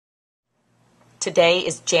Today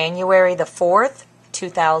is January the 4th,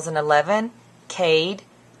 2011. Cade,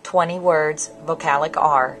 20 words, vocalic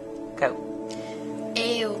R. Go.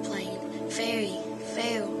 Airplane, ferry,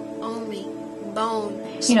 fail, army,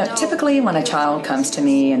 bone. You know, typically when a child comes to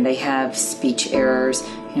me and they have speech errors,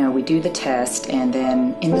 you know, we do the test, and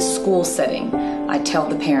then in the school setting, I tell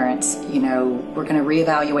the parents, you know, we're going to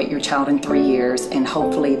reevaluate your child in 3 years and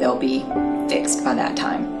hopefully they'll be fixed by that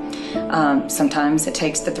time. Sometimes it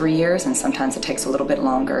takes the 3 years and sometimes it takes a little bit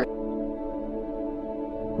longer.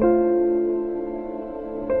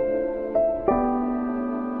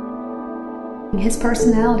 His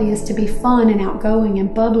personality is to be fun and outgoing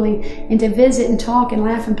and bubbly and to visit and talk and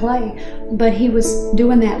laugh and play, but he was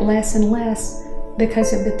doing that less and less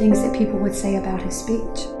because of the things that people would say about his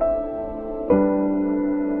speech.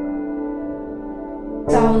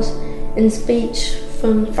 I was in speech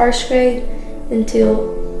from first grade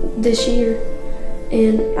until this year,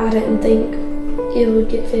 and I didn't think it would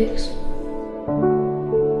get fixed.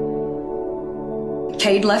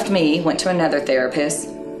 Cade left me, went to another therapist,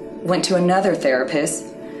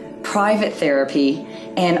 private therapy,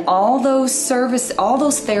 and all those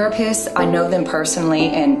therapists, I know them personally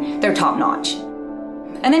and they're top notch.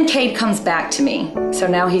 And then Cade comes back to me. So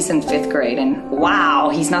now he's in 5th grade, and wow,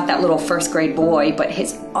 he's not that little 1st grade boy, but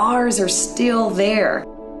his R's are still there.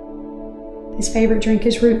 His favorite drink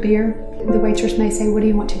is root beer. The waitress may say, "What do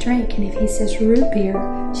you want to drink?" And if he says root beer,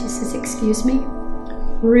 she says, "Excuse me,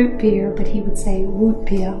 root beer," but he would say root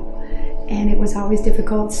beer. And it was always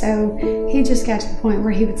difficult, so he just got to the point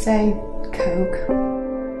where he would say Coke.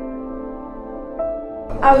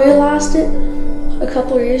 I realized it a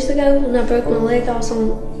couple of years ago when I broke my leg. I was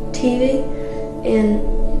on TV and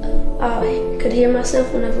I could hear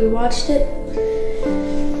myself whenever we watched it,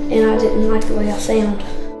 and I didn't like the way I sound.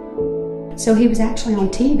 So he was actually on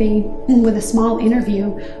TV with a small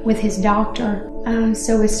interview with his doctor.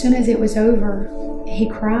 So as soon as it was over, he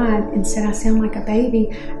cried and said, "I sound like a baby.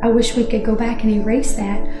 I wish we could go back and erase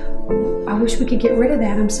that. I wish we could get rid of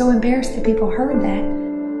that. I'm so embarrassed that people heard that."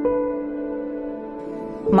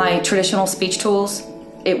 My traditional speech tools,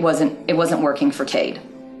 it wasn't working for Cade.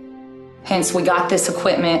 Hence, we got this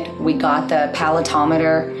equipment, we got the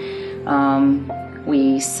palatometer,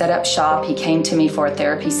 we set up shop. He came to me for a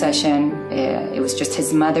therapy session. It was just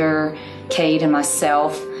his mother, Cade, and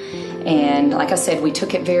myself. And like I said, we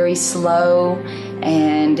took it very slow,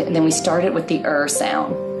 and then we started with the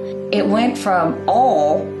sound. It went from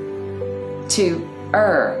all to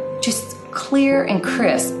just clear and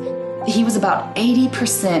crisp. He was about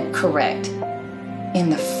 80% correct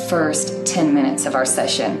in the first 10 minutes of our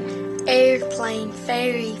session. Airplane,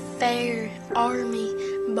 ferry, fair, army,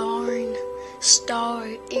 barn, star,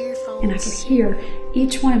 earphones. And I could hear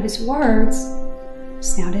each one of his words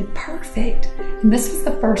sounded perfect. And this was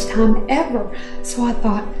the first time ever. So I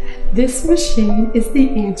thought, this machine is the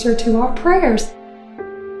answer to our prayers.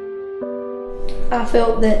 I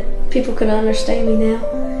felt that people could understand me now,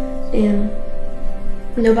 and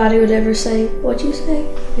nobody would ever say, "What'd you say?"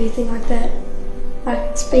 anything like that. I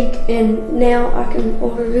could speak, and now I can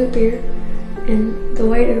order root beer, and the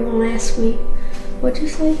waiter won't ask me, "What'd you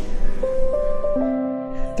say?"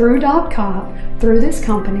 Through .cop, through this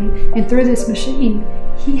company, and through this machine,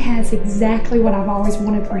 he has exactly what I've always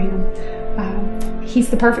wanted for him. He's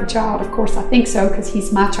the perfect child. Of course, I think so because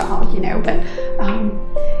he's my child, you know, but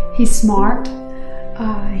he's smart,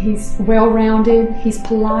 he's well-rounded, he's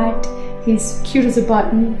polite, he's cute as a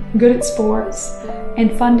button, good at sports,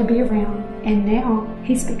 and fun to be around. And now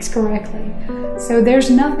he speaks correctly. So there's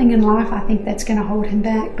nothing in life, I think, that's going to hold him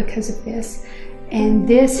back because of this. And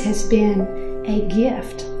this has been a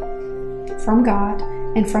gift from God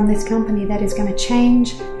and from this company that is going to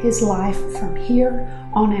change his life from here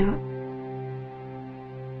on out.